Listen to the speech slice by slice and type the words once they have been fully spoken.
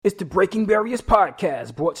It's the Breaking Barriers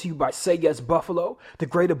podcast, brought to you by Say Yes Buffalo, the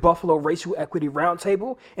Greater Buffalo Racial Equity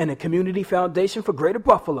Roundtable, and the Community Foundation for Greater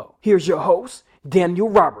Buffalo. Here's your host, Daniel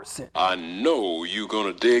Robertson. I know you're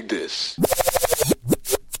gonna dig this.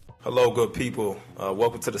 Hello, good people.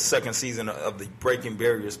 Welcome to the second season of the Breaking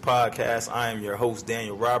Barriers podcast. I am your host,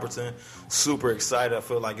 Daniel Robertson. Super excited. I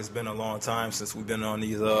feel like it's been a long time since we've been on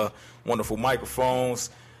these wonderful microphones,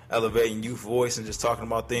 elevating youth voice and just talking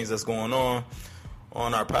about things that's going on.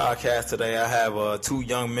 On our podcast today, I have two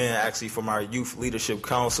young men actually from our Youth Leadership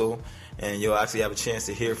Council, and you'll actually have a chance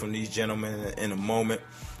to hear from these gentlemen in a moment.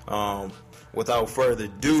 Without further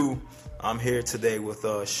ado, I'm here today with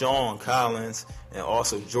Sean Collins and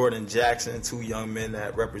also Jordan Jackson, two young men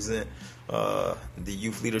that represent the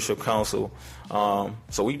Youth Leadership Council.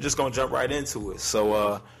 So we're just going to jump right into it.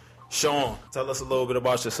 So, Sean, tell us a little bit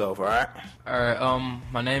about yourself, all right? All right,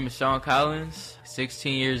 my name is Sean Collins,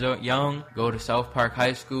 16 years young, go to South Park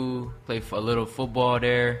High School, play for a little football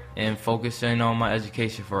there, and focusing on my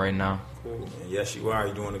education for right now. Cool. And yes, you are.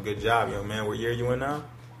 You're doing a good job, young man. What year are you in now?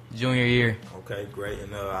 Junior year. Okay, great.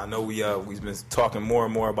 And I know we've been talking more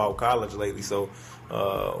and more about college lately, so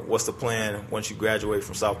what's the plan once you graduate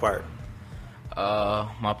from South Park?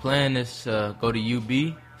 My plan is to go to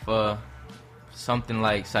UB for something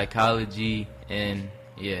like psychology, and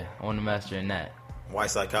I want to master in that. Why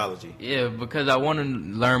psychology? Yeah, because I want to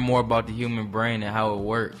learn more about the human brain and how it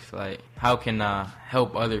works. Like, how can I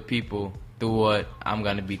help other people through what I'm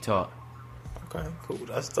going to be taught? Okay, cool.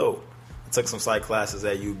 That's dope. I took some psych classes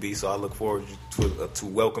at UB, so I look forward to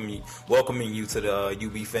welcoming you to the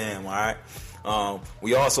UB fam, all right?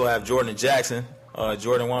 We also have Jordan Jackson.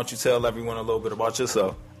 Jordan, why don't you tell everyone a little bit about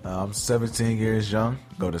yourself? I'm 17 years young,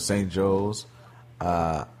 go to St. Joe's.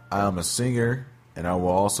 I am a singer, and I will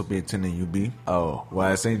also be attending UB.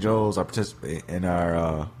 At St. Joe's, I participate in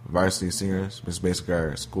our varsity singers, which is basically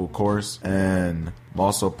our school chorus, and I'm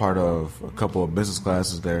also part of a couple of business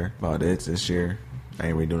classes there. About it this year. I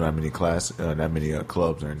ain't really doing that many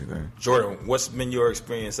clubs or anything. Jordan, what's been your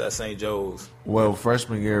experience at St. Joe's? Well,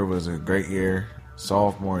 freshman year was a great year.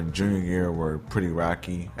 Sophomore and junior year were pretty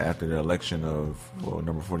rocky after the election of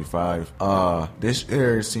number 45. This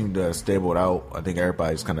year seemed to stable out. I think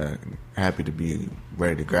everybody's kind of happy to be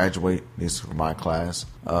ready to graduate, at least for my class.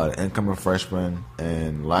 Incoming freshmen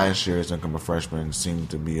and last year's incoming freshmen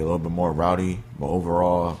seemed to be a little bit more rowdy, but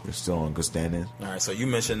overall, it's still in good standing. All right, so you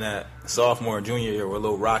mentioned that sophomore and junior year were a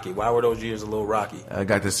little rocky. Why were those years a little rocky? I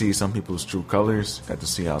got to see some people's true colors, got to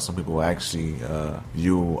see how some people actually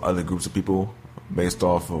view other groups of people based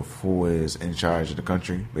off of who is in charge of the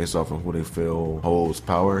country, based off of who they feel holds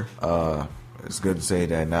power. It's good to say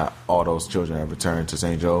that not all those children have returned to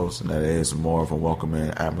St. Joe's, and that it is more of a welcoming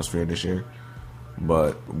atmosphere this year.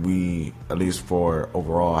 But we, at least for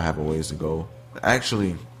overall, have a ways to go.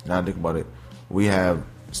 Actually, now I think about it, we have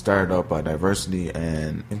started up a diversity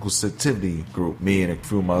and inclusivity group. Me and a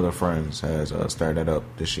few of my other friends has started that up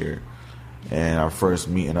this year. And our first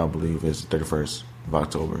meeting, I believe, is the 31st of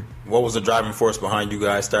October. What was the driving force behind you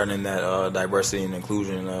guys starting that diversity and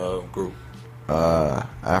inclusion group? I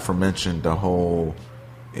aforementioned the whole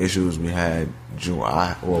issues we had.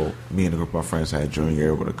 Me and a group of my friends had junior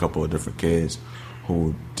year with a couple of different kids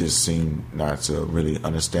who just seemed not to really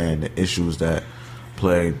understand the issues that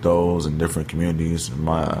plague those in different communities,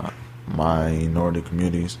 minority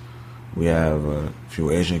communities. We have a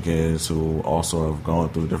few Asian kids who also have gone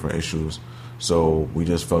through different issues. So we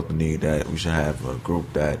just felt the need that we should have a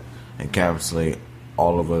group that encapsulate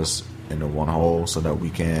all of us into one whole so that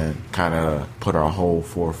we can kind of put our whole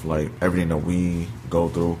forth, like everything that we go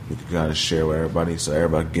through, we can kind of share with everybody so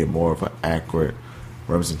everybody can get more of an accurate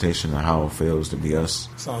representation of how it feels to be us.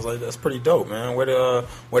 Sounds like that's pretty dope, man. Way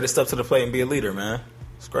to step to the plate and be a leader, man.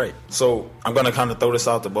 It's great. So I'm going to kind of throw this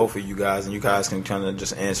out to both of you guys, and you guys can kind of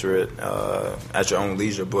just answer it at your own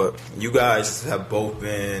leisure. But you guys have both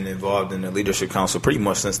been involved in the Leadership Council pretty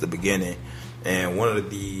much since the beginning. And one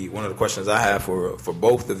of the questions I have for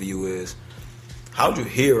both of you is, how did you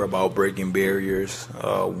hear about Breaking Barriers,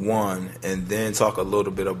 one, and then talk a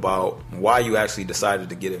little bit about why you actually decided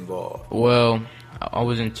to get involved? Well, I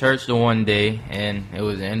was in church the one day, and it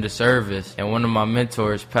was the end of service, and one of my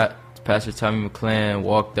mentors, Pastor Tommy McClan,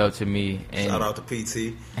 walked up to me. And shout out to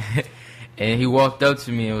PT. And he walked up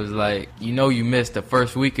to me and was like, you missed the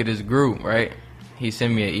first week of this group, right? He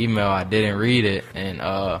sent me an email. I didn't read it. And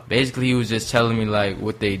basically he was just telling me like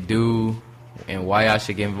what they do and why I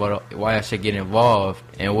should get involved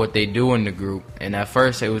and what they do in the group. And at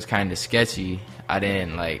first it was kind of sketchy. I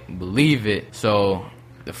didn't believe it. So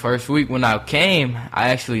the first week when I came, I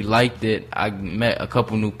actually liked it. I met a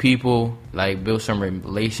couple new people, built some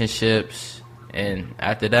relationships, And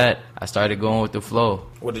after that, I started going with the flow.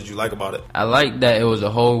 What did you like about it? I liked that it was a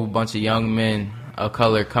whole bunch of young men of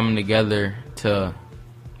color coming together to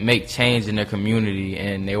make change in their community,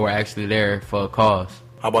 and they were actually there for a cause.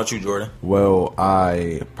 How about you, Jordan? Well,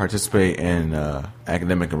 I participate in an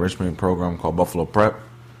academic enrichment program called Buffalo Prep.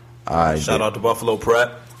 Shout out to Buffalo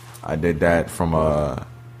Prep. I did that from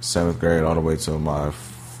 7th grade all the way to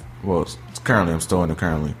currently, I'm still in it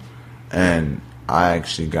currently. And I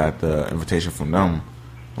actually got the invitation from them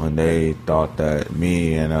when they thought that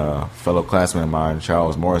me and a fellow classmate of mine,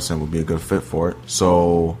 Charles Morrison, would be a good fit for it.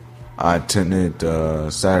 So I attended the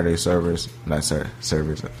Saturday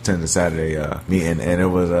meeting, and it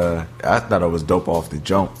was I thought it was dope off the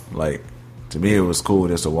jump. Like, to me, it was cool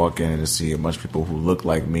just to walk in and to see a bunch of people who look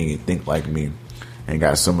like me, think like me, and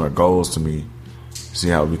got similar goals to me. See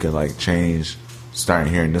how we can like change,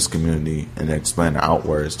 starting here in this community and then expand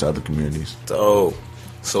outwards to other communities. So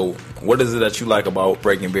what is it that you like about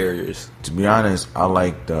Breaking Barriers? To be honest, I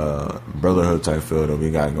like the brotherhood type feel that we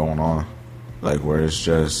got going on. Like, where it's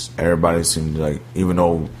just everybody seems like, even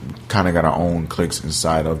though we kind of got our own cliques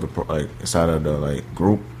inside of the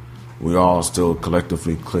group, we all still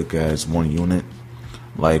collectively click as one unit.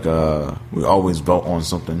 Like, we always vote on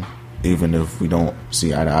something, even if we don't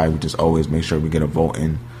see eye to eye. We just always make sure we get a vote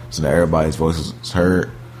in so that everybody's voice is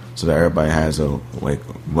heard, so that everybody has a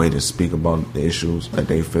way to speak about the issues that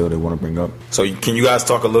they feel they want to bring up. So can you guys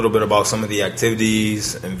talk a little bit about some of the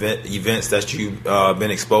activities, events that you've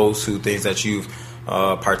been exposed to, things that you've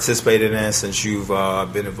participated in since you've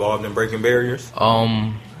been involved in Breaking Barriers?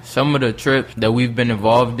 Some of the trips that we've been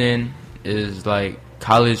involved in is like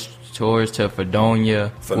college tours to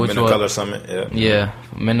Fredonia. For the Men of Color Summit, Yeah,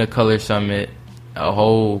 Men of Color Summit. A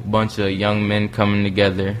whole bunch of young men coming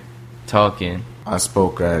together, talking. I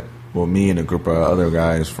spoke at, me and a group of other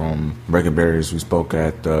guys from Breaking Barriers, we spoke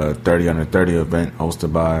at the 30 Under 30 event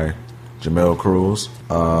hosted by Jamel Cruz.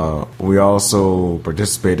 We also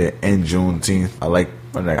participated in Juneteenth.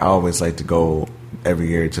 I always like to go every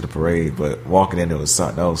year to the parade, but walking in, it was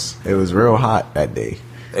something else. It was real hot that day.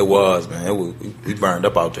 It was, man. We burned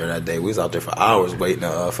up out there that day. We was out there for hours waiting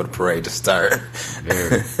for the parade to start.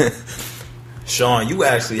 Sean, you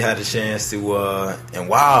actually had a chance to, and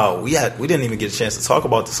wow, we didn't even get a chance to talk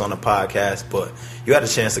about this on the podcast, but you had a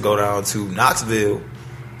chance to go down to Knoxville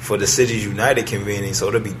for the Cities United convening, so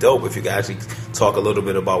it'd be dope if you could actually talk a little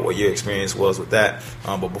bit about what your experience was with that.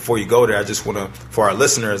 But before you go there, I just want to, for our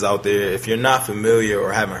listeners out there, if you're not familiar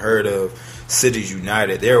or haven't heard of Cities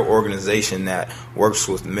United, they're an organization that works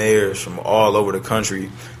with mayors from all over the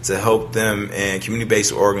country to help them and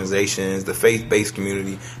community-based organizations, the faith-based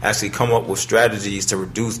community, actually come up with strategies to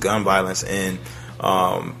reduce gun violence in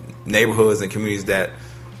neighborhoods and communities that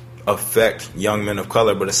affect young men of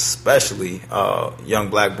color, but especially young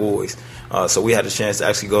black boys. So we had a chance to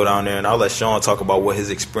actually go down there, and I'll let Sean talk about what his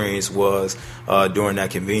experience was during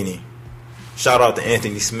that convening. Shout out to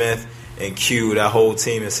Anthony Smith and Q, that whole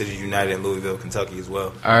team in Cities United in Louisville, Kentucky as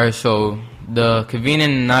well. All right, so the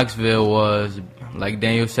convening in Knoxville was, like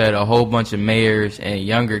Daniel said, a whole bunch of mayors and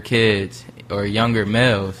younger kids, or younger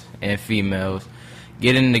males and females,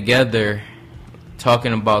 getting together,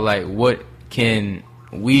 talking about, like, what can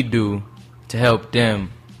we do to help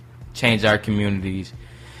them change our communities.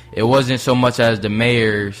 It wasn't so much as the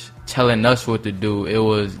mayors telling us what to do. It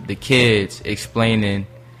was the kids explaining,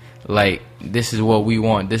 like, this is what we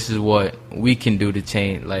want. This is what we can do to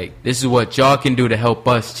change. Like, this is what y'all can do to help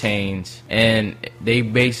us change. And they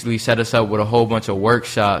basically set us up with a whole bunch of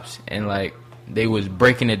workshops, and, like, they was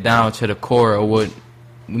breaking it down to the core of what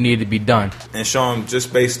needed to be done. And Sean,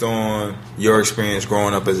 just based on your experience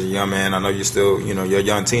growing up as a young man, I know you're still, you're a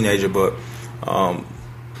young teenager, but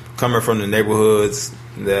coming from the neighborhoods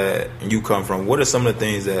that you come from, what are some of the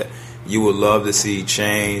things that you would love to see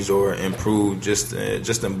changed or improved just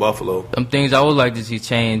in Buffalo? Some things I would like to see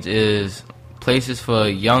change is places for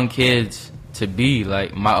young kids to be,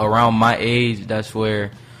 like, around my age. That's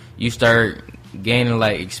where you start gaining,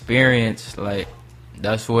 like, experience. Like,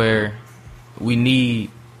 that's where we need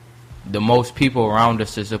the most people around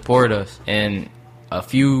us to support us, and a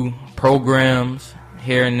few programs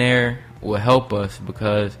here and there will help us,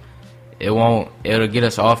 because it'll get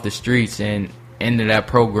us off the streets and into that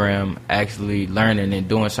program actually learning and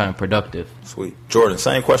doing something productive. Sweet. Jordan,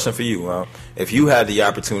 same question for you. If you had the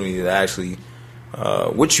opportunity to actually,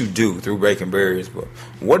 what you do through Breaking Barriers, but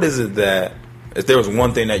what is it that, if there was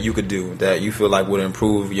one thing that you could do that you feel like would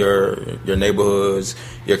improve your neighborhoods,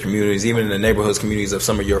 your communities, even in the neighborhoods, communities of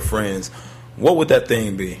some of your friends, what would that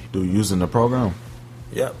thing be? Using the program?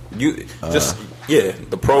 Yeah.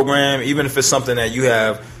 The program, even if it's something that you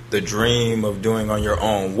have the dream of doing on your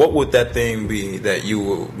own, what would that thing be that you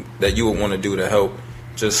would want to do to help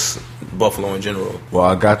just Buffalo in general? Well,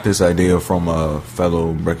 I got this idea from a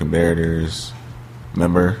fellow Breaking Barriers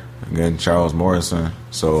member, again, Charles Morrison,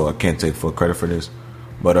 so I can't take full credit for this.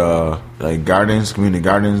 But like community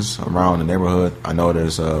gardens around the neighborhood, I know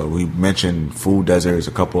there's we mentioned food deserts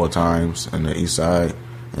a couple of times in the east side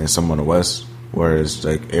and some on the west, where it's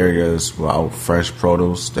like areas without fresh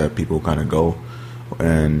produce that people kind of go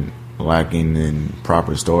and lacking in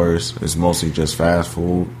proper stores. It's mostly just fast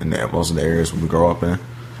food in most of the areas we grow up in,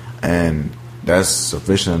 and that's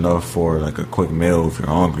sufficient enough for like a quick meal if you're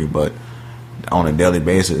hungry, but on a daily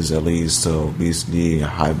basis it leads to obesity,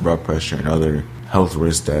 high blood pressure, and other health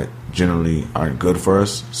risks that generally aren't good for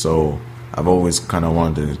us. So I've always kind of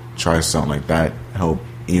wanted to try something like that, help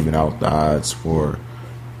even out the odds for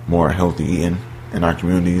more healthy eating in our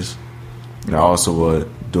communities. And I also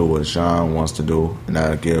would do what Sean wants to do, and that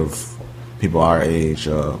would give people our age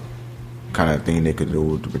kind of thing they could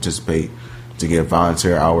do to participate, to get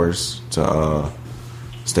volunteer hours, to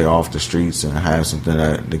stay off the streets and have something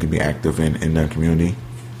that they could be active in their community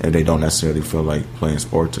if they don't necessarily feel like playing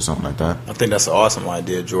sports or something like that. I think that's an awesome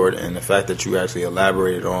idea, Jordan, and the fact that you actually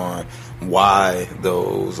elaborated on why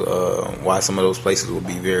some of those places will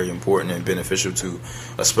be very important and beneficial to,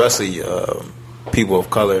 especially people of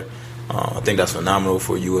color. I think that's phenomenal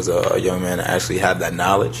for you as a young man to actually have that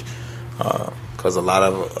knowledge, because a lot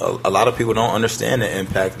of people don't understand the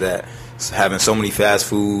impact that having so many fast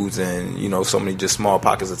foods and so many just small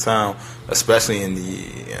pockets of town, especially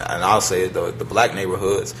and I'll say the black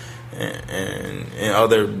neighborhoods and in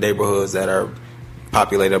other neighborhoods that are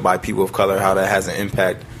populated by people of color, how that has an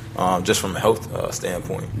impact just from a health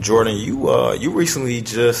standpoint. Jordan, you recently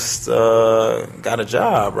just got a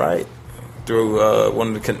job, right? Through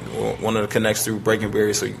one of the connects through Breaking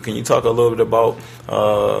Barriers. So can you talk a little bit about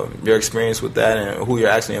your experience with that and who you're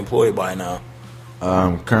actually employed by now?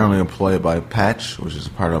 I'm currently employed by Patch, which is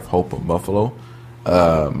part of Hope of Buffalo.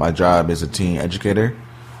 My job is a teen educator,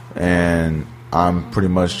 and I'm pretty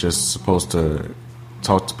much just supposed to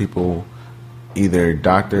talk to people, either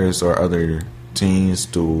doctors or other teens,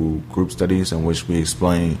 through group studies in which we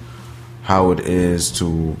explain how it is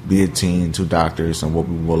to be a teen to doctors and what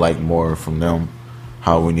we would like more from them,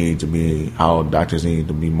 how doctors need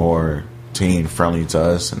to be more teen friendly to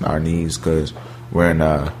us and our needs, because we're in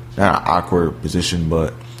not an awkward position,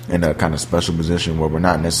 but in a kind of special position where we're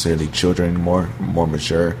not necessarily children anymore, we're more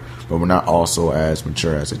mature, but we're not also as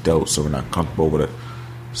mature as adults, so we're not comfortable with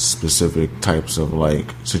specific types of like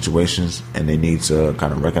situations, and they need to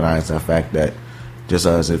kind of recognize that fact that just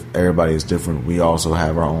as if everybody is different, we also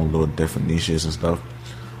have our own little different niches and stuff.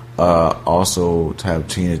 Also to have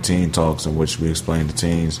teen-to-teen talks in which we explain to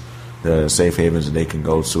teens the safe havens that they can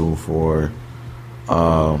go to for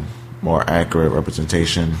more accurate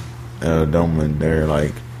representation of them and their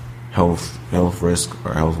like health risk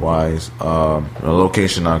or health wise. The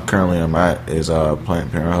location I currently am at is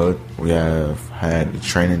Planned Parenthood. We have had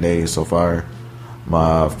training days so far.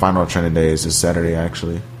 My final training day is this Saturday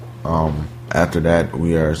actually. After that,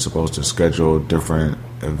 we are supposed to schedule different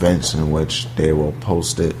events in which they will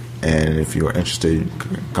post it, and if you're interested, you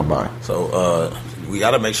can come by. So we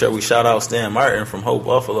got to make sure we shout out Stan Martin from Hope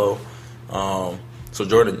Buffalo. So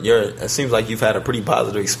Jordan, it seems like you've had a pretty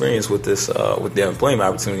positive experience with this, with the employment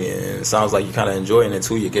opportunity, and it sounds like you're kind of enjoying it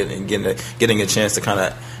too. You're getting a chance to kind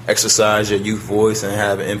of exercise your youth voice and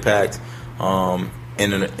have an impact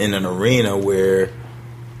in an arena where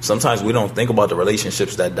sometimes we don't think about the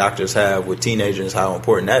relationships that doctors have with teenagers, how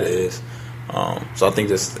important that is. So I think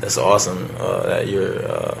that's awesome that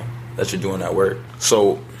you're doing that work.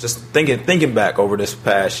 So just thinking back over this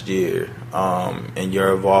past year and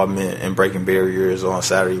your involvement in Breaking Barriers on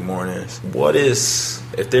Saturday mornings,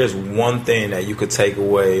 if there's one thing that you could take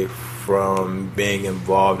away from being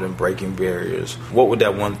involved in Breaking Barriers, what would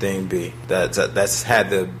that one thing be that's had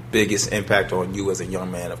the biggest impact on you as a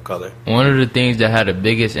young man of color? One of the things that had the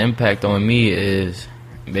biggest impact on me is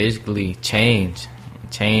basically change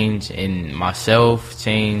in myself,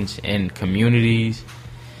 change in communities,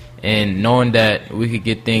 and knowing that we could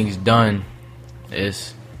get things done.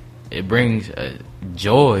 It brings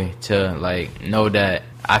joy to like know that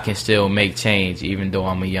I can still make change even though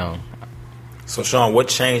I'm young. So Sean, what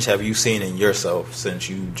change have you seen in yourself since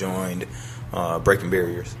you joined Breaking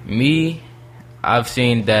Barriers? Me, I've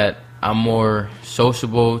seen that I'm more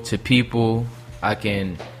sociable to people. I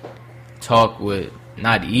can talk with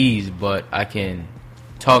not ease, but I can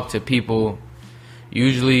talk to people.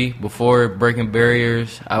 Usually before Breaking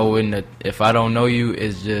Barriers, I wouldn't, if I don't know you,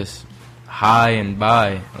 it's just hi and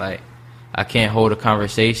bye. Like, I can't hold a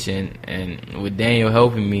conversation. And with Daniel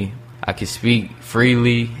helping me, I can speak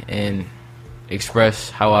freely and express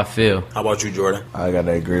how I feel. How about you, Jordan? I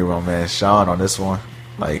gotta agree with my man Sean on this one.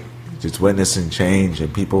 Like, just witnessing change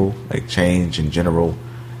in people, like change in general,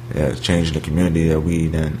 change in the community that we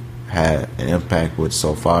then had an impact with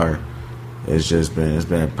so far. It's been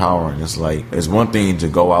empowering. It's like, it's one thing to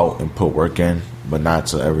go out and put work in, but not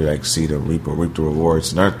to ever like see the reap the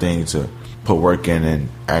rewards. Another thing to put work in and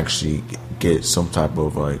actually get some type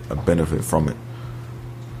of like a benefit from it.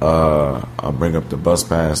 I'll bring up the bus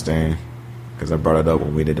pass thing because I brought it up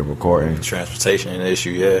when we did the recording. Transportation issue,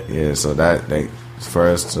 yeah. Yeah, so that for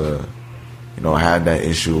us to, have that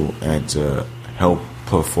issue and to help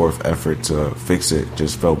put forth effort to fix it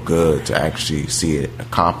just felt good to actually see it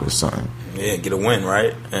accomplish something. Yeah, get a win,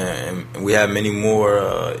 right? And we have many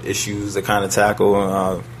more issues to kind of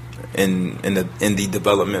tackle in the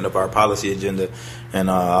development of our policy agenda, and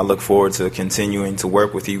I look forward to continuing to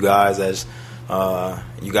work with you guys as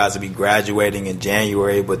you guys will be graduating in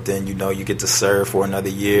January, but then you get to serve for another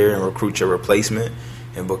year and recruit your replacement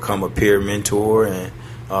and become a peer mentor and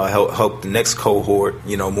help the next cohort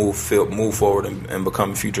move forward and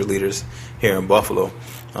become future leaders here in Buffalo.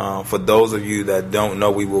 For those of you that don't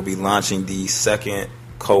know, we will be launching the second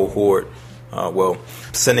cohort.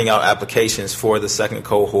 Sending out applications for the second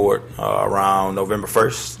cohort around November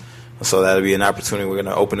 1st. So that'll be an opportunity. We're going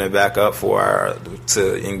to open it back up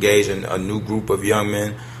to engage in a new group of young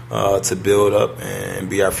men to build up and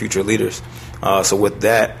be our future leaders. So with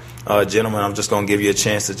that, gentlemen, I'm just going to give you a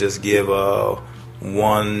chance to just give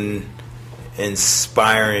one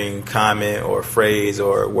inspiring comment or phrase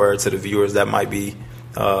or word to the viewers that might be,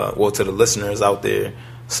 to the listeners out there.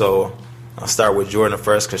 So I'll start with Jordan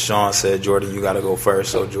first because Sean said, Jordan, you got to go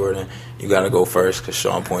first. So, Jordan, you got to go first because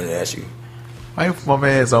Sean pointed at you. Why you put my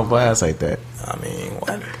man's on blast like that? I mean,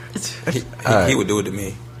 he would do it to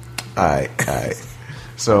me. All right.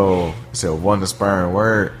 So one inspiring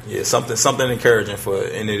word. Yeah, something encouraging for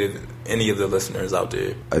any of the listeners out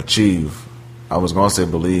there. Achieve. I was going to say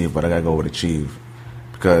believe, but I got to go with achieve.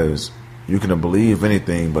 Because you can believe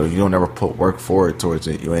anything, but if you don't ever put work forward towards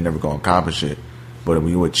it, you ain't never going to accomplish it. But when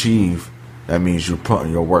you achieve, that means you're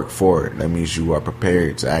putting your work forward. That means you are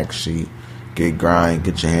prepared to actually get grind,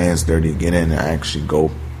 get your hands dirty, get in and actually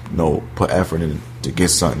go, put effort in to get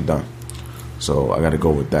something done. So I got to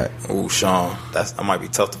go with that. Ooh, Sean, that might be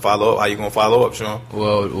tough to follow up. How you going to follow up, Sean?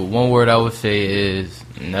 Well, one word I would say is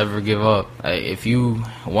never give up. Like, if you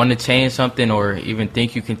want to change something or even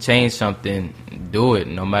think you can change something, do it.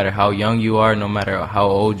 No matter how young you are, no matter how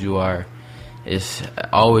old you are, it's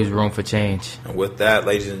always room for change. And with that,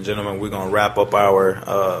 ladies and gentlemen, we're going to wrap up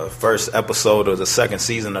our first episode of the second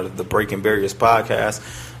season of the Breaking Barriers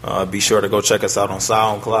podcast. Be sure to go check us out on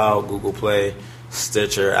SoundCloud, Google Play,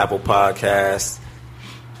 Stitcher, Apple Podcasts,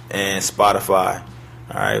 and Spotify.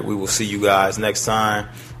 All right, we will see you guys next time.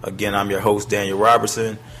 Again, I'm your host, Daniel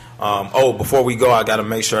Robertson. Before we go, I got to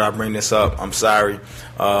make sure I bring this up. I'm sorry.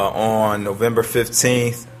 On November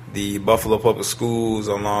 15th, the Buffalo Public Schools,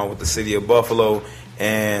 along with the City of Buffalo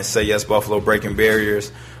and Say Yes Buffalo Breaking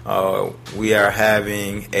Barriers, we are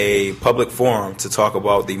having a public forum to talk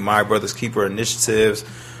about the My Brother's Keeper initiatives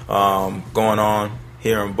going on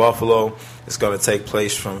here in Buffalo. It's going to take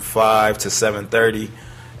place from 5 to 7:30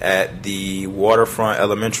 at the Waterfront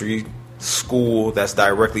Elementary School that's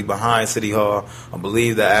directly behind City Hall. I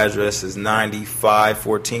believe the address is 95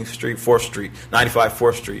 4th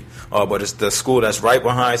Street. But it's the school that's right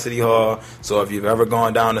behind City Hall. So if you've ever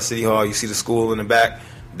gone down to City Hall, you see the school in the back.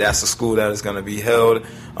 That's the school that is going to be held.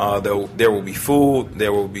 There will be food.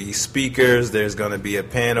 There will be speakers. There's going to be a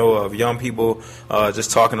panel of young people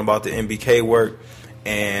just talking about the MBK work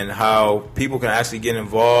and how people can actually get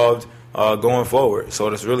involved going forward. So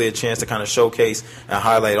it's really a chance to kind of showcase and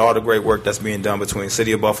highlight all the great work that's being done between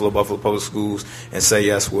City of Buffalo, Buffalo Public Schools, and Say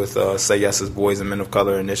Yes with Say Yes's Boys and Men of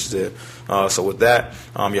Color initiative. So with that,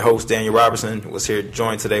 your host, Daniel Robertson, was here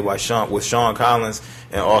joined today by Sean Collins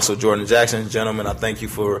and also Jordan Jackson. Gentlemen, I thank you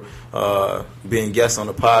for being guests on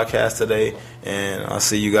the podcast today, and I'll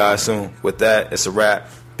see you guys soon. With that, it's a wrap.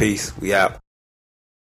 Peace. We out.